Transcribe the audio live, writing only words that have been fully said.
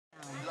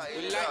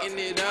We lighting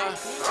it up.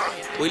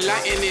 We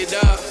lighting it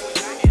up.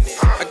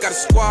 I got a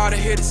squad of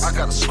hitters. I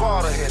got a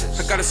squad of hitters.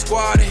 I got a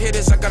squad of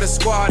hitters. I got a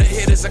squad of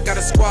hitters. I got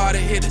a squad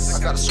of hitters.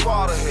 I got a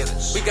squad of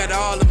hitters. We got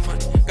all the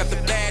money. Got the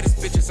baddest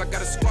bitches. I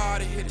got a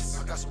squad of hitters.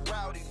 I got some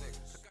rowdy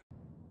niggas.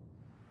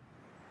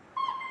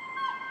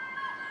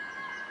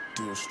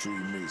 Real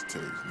street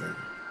mixtapes, nigga.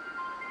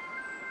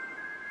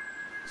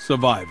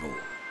 Survival.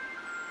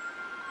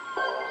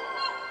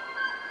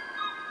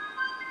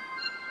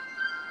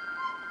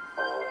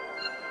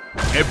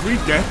 Every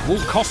death will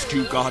cost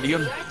you,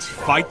 Guardian.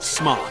 Fight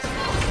smart.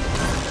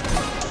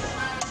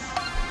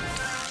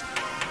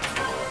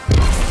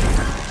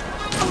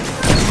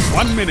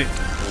 One minute.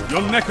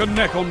 You're neck and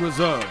neck on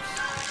reserves.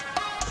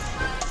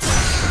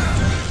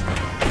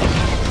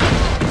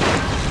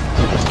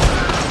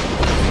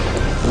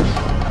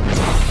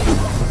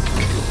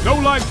 No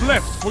lives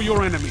left for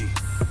your enemy.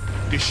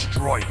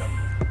 Destroy them.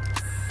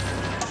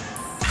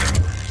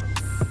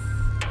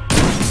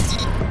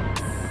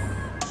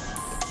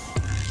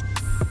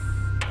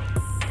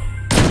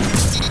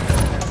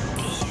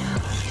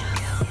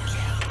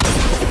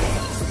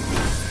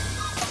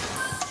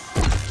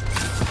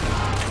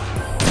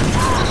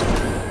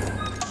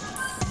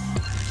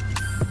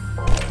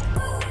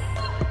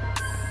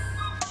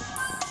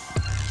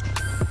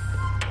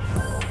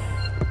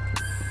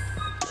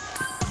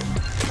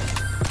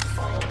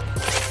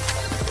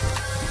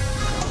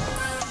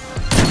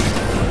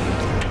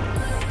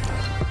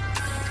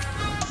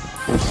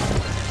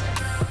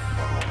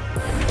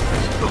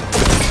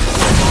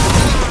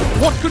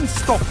 What can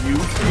stop you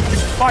if you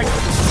fight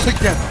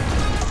together?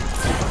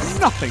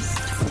 Nothing.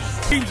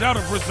 Team's out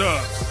of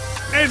reserves.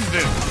 End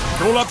it.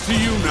 It's all up to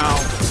you now.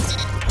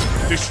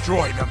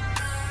 Destroy them.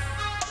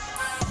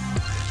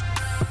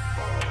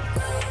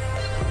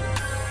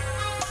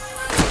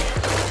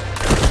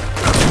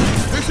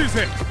 This is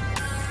it.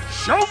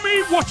 Show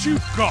me what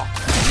you've got.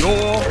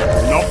 You're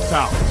knocked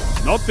out.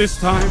 Not this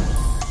time.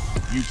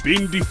 You've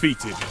been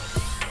defeated.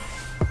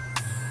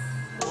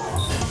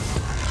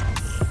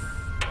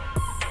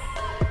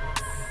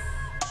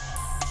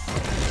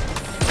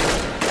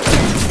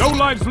 No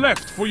lives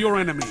left for your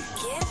enemy.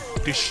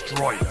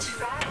 Destroy them.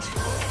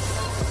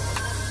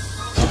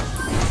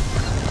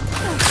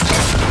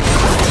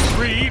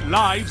 3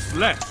 lives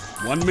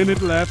left. 1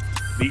 minute left.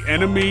 The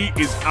enemy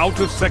is out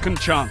of second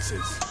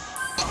chances.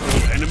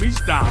 All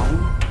enemies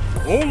down.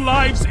 All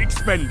lives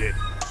expended.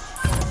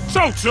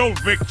 Total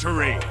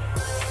victory.